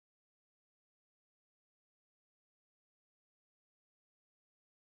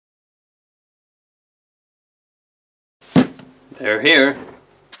They're here.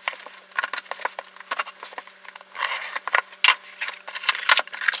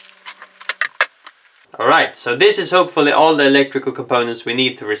 Alright, so this is hopefully all the electrical components we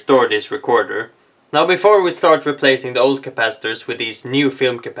need to restore this recorder. Now before we start replacing the old capacitors with these new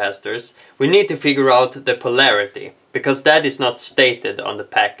film capacitors, we need to figure out the polarity, because that is not stated on the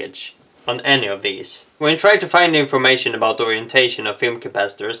package, on any of these. When you try to find information about the orientation of film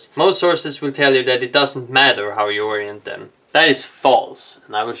capacitors, most sources will tell you that it doesn't matter how you orient them. That is false,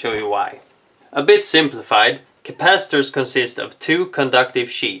 and I will show you why. A bit simplified, capacitors consist of two conductive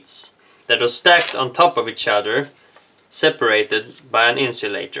sheets that are stacked on top of each other, separated by an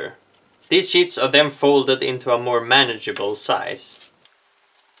insulator. These sheets are then folded into a more manageable size.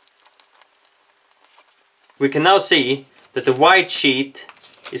 We can now see that the white sheet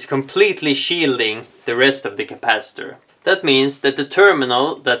is completely shielding the rest of the capacitor. That means that the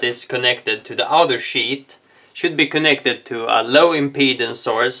terminal that is connected to the outer sheet should be connected to a low impedance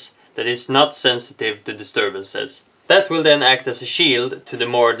source that is not sensitive to disturbances. That will then act as a shield to the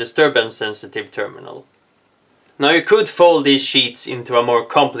more disturbance sensitive terminal. Now you could fold these sheets into a more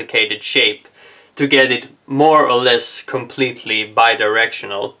complicated shape to get it more or less completely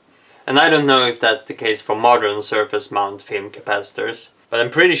bidirectional. And I don't know if that's the case for modern surface mount film capacitors, but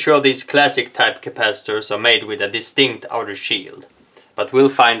I'm pretty sure these classic type capacitors are made with a distinct outer shield. But we'll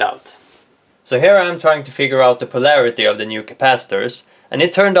find out. So here I am trying to figure out the polarity of the new capacitors, and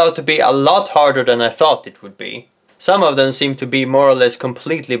it turned out to be a lot harder than I thought it would be. Some of them seem to be more or less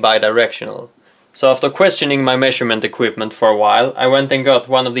completely bidirectional. So after questioning my measurement equipment for a while, I went and got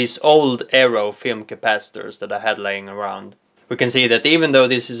one of these old Aero film capacitors that I had laying around. We can see that even though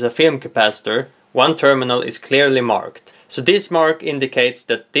this is a film capacitor, one terminal is clearly marked. So this mark indicates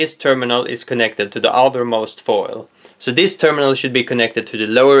that this terminal is connected to the outermost foil. So this terminal should be connected to the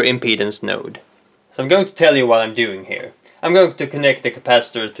lower impedance node. So I'm going to tell you what I'm doing here. I'm going to connect the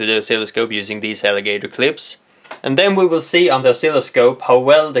capacitor to the oscilloscope using these alligator clips. And then we will see on the oscilloscope how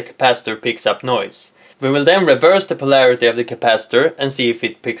well the capacitor picks up noise. We will then reverse the polarity of the capacitor and see if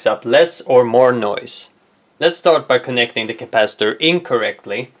it picks up less or more noise. Let's start by connecting the capacitor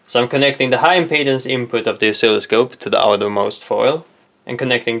incorrectly. So I'm connecting the high impedance input of the oscilloscope to the outermost foil and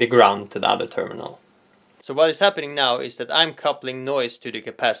connecting the ground to the other terminal. So what is happening now is that I'm coupling noise to the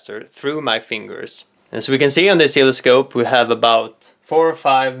capacitor through my fingers. As we can see on the oscilloscope, we have about 4 or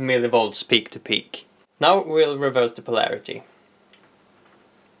 5 millivolts peak to peak. Now we'll reverse the polarity.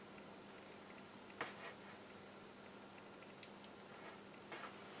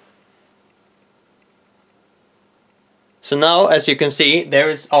 So now, as you can see, there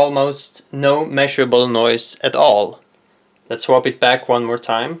is almost no measurable noise at all. Let's swap it back one more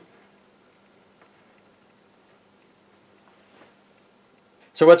time.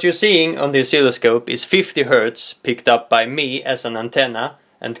 So what you're seeing on the oscilloscope is 50 Hz picked up by me as an antenna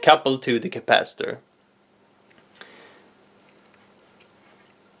and coupled to the capacitor.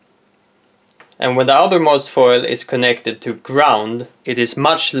 And when the outermost foil is connected to ground, it is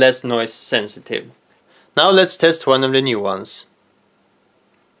much less noise sensitive. Now let's test one of the new ones.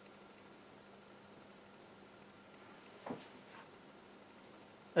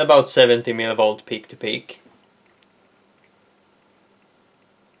 About 70 millivolt peak to peak.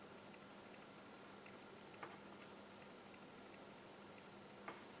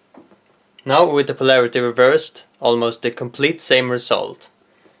 Now with the polarity reversed, almost the complete same result.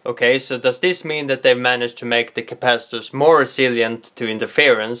 Okay, so does this mean that they've managed to make the capacitors more resilient to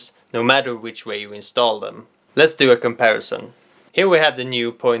interference, no matter which way you install them? Let's do a comparison. Here we have the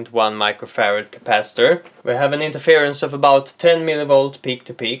new 0.1 microfarad capacitor. We have an interference of about 10 millivolt peak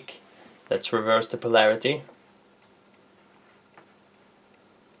to peak. Let's reverse the polarity.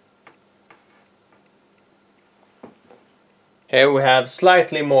 Here we have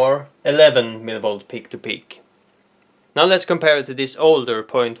slightly more, 11 millivolt peak to peak. Now let's compare it to this older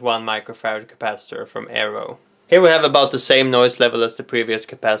 0.1 microfarad capacitor from Aero. Here we have about the same noise level as the previous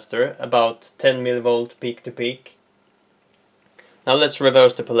capacitor, about 10 millivolt peak to peak. Now let's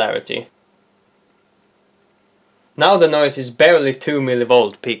reverse the polarity. Now the noise is barely 2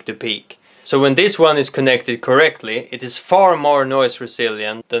 millivolt peak to peak. So when this one is connected correctly, it is far more noise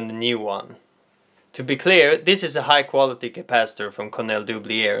resilient than the new one. To be clear, this is a high quality capacitor from Cornell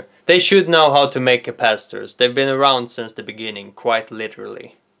Dubilier. They should know how to make capacitors. They've been around since the beginning, quite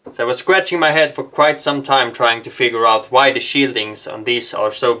literally. So I was scratching my head for quite some time trying to figure out why the shieldings on these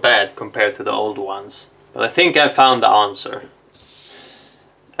are so bad compared to the old ones. But I think I found the answer.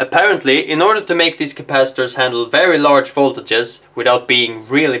 Apparently, in order to make these capacitors handle very large voltages without being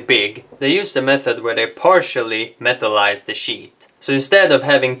really big, they use a method where they partially metallize the sheet. So instead of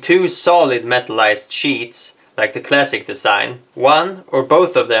having two solid metallized sheets, like the classic design, one or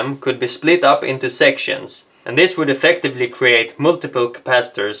both of them could be split up into sections, and this would effectively create multiple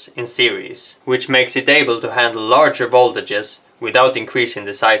capacitors in series, which makes it able to handle larger voltages without increasing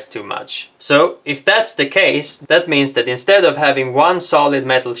the size too much. So if that's the case, that means that instead of having one solid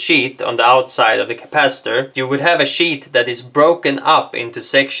metal sheet on the outside of the capacitor, you would have a sheet that is broken up into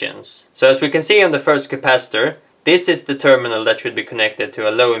sections. So as we can see on the first capacitor, this is the terminal that should be connected to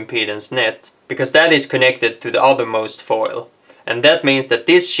a low impedance net, because that is connected to the outermost foil. And that means that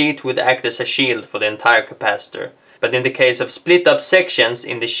this sheet would act as a shield for the entire capacitor. But in the case of split up sections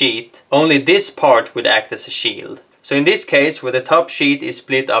in the sheet, only this part would act as a shield. So in this case, where the top sheet is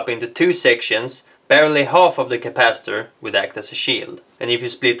split up into two sections, barely half of the capacitor would act as a shield. And if you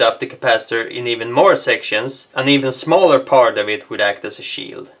split up the capacitor in even more sections, an even smaller part of it would act as a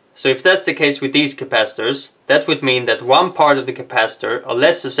shield. So if that's the case with these capacitors, that would mean that one part of the capacitor are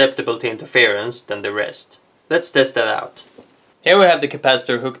less susceptible to interference than the rest. Let's test that out. Here we have the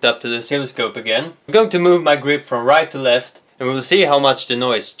capacitor hooked up to the oscilloscope again. I'm going to move my grip from right to left and we will see how much the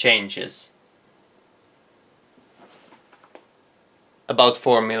noise changes. About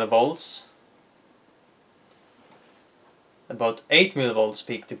 4 millivolts. About 8 millivolts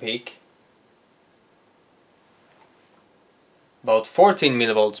peak to peak. About 14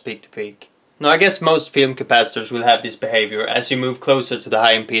 millivolts peak to peak. Now I guess most film capacitors will have this behavior. As you move closer to the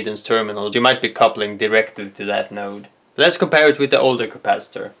high impedance terminal, you might be coupling directly to that node. Let's compare it with the older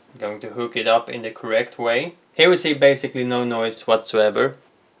capacitor. I'm going to hook it up in the correct way. Here we see basically no noise whatsoever.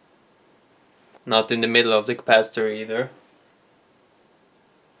 Not in the middle of the capacitor either.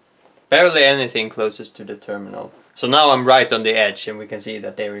 Barely anything closest to the terminal. So now I'm right on the edge and we can see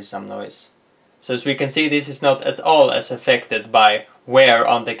that there is some noise. So as we can see, this is not at all as affected by where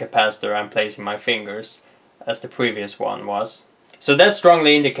on the capacitor I'm placing my fingers as the previous one was. So that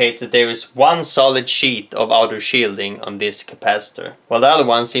strongly indicates that there is one solid sheet of outer shielding on this capacitor, while the other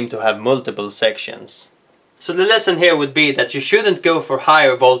ones seem to have multiple sections. So the lesson here would be that you shouldn't go for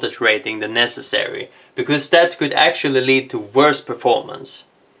higher voltage rating than necessary, because that could actually lead to worse performance.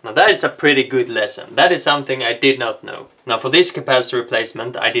 Now that is a pretty good lesson. That is something I did not know. Now for this capacitor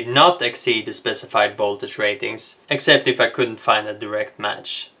replacement I did not exceed the specified voltage ratings, except if I couldn't find a direct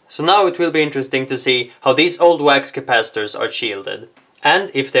match. So now it will be interesting to see how these old wax capacitors are shielded,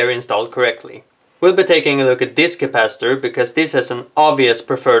 and if they're installed correctly. We'll be taking a look at this capacitor because this has an obvious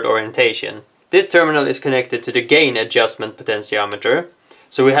preferred orientation. This terminal is connected to the gain adjustment potentiometer,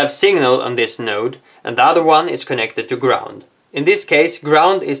 so we have signal on this node, and the other one is connected to ground. In this case,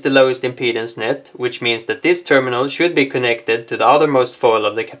 ground is the lowest impedance net, which means that this terminal should be connected to the outermost foil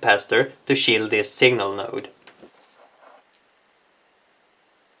of the capacitor to shield this signal node.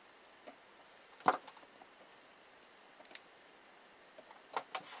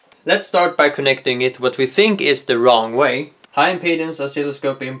 Let's start by connecting it what we think is the wrong way. High impedance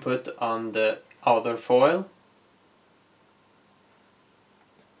oscilloscope input on the outer foil.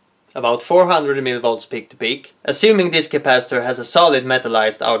 About 400 millivolts peak to peak. Assuming this capacitor has a solid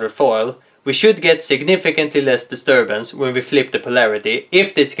metallized outer foil, we should get significantly less disturbance when we flip the polarity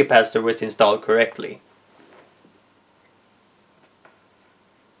if this capacitor was installed correctly.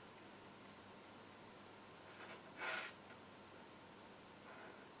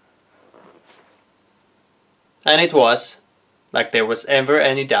 And it was, like there was ever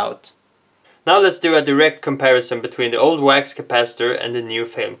any doubt. Now let's do a direct comparison between the old wax capacitor and the new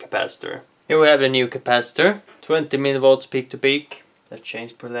film capacitor. Here we have the new capacitor, 20 millivolts peak to peak. Let's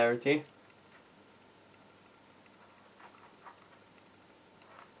change polarity.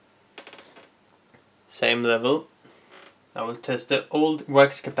 Same level. I will test the old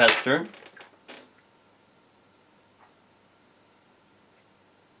wax capacitor.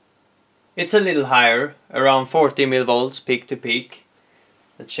 It's a little higher, around 40 millivolts peak to peak.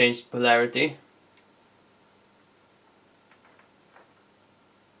 Let's change polarity.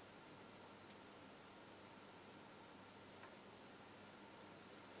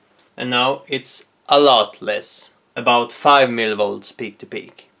 And now it's a lot less, about 5 millivolts peak to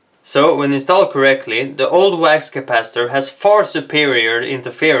peak. So when installed correctly, the old wax capacitor has far superior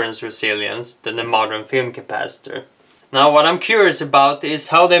interference resilience than the modern film capacitor. Now what I'm curious about is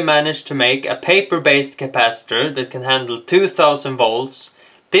how they managed to make a paper-based capacitor that can handle 2000 volts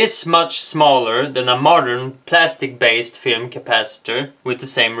this much smaller than a modern plastic-based film capacitor with the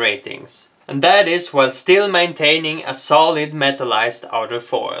same ratings. And that is while still maintaining a solid metallized outer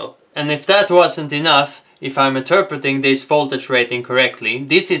foil. And if that wasn't enough, if I'm interpreting this voltage rating correctly,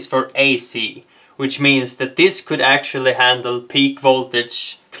 this is for AC, which means that this could actually handle peak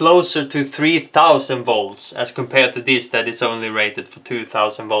voltage closer to 3000 volts as compared to this that is only rated for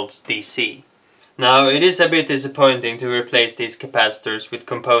 2000 volts DC. Now, it is a bit disappointing to replace these capacitors with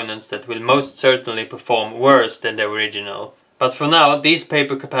components that will most certainly perform worse than the original. But for now, these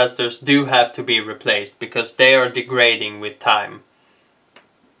paper capacitors do have to be replaced because they are degrading with time.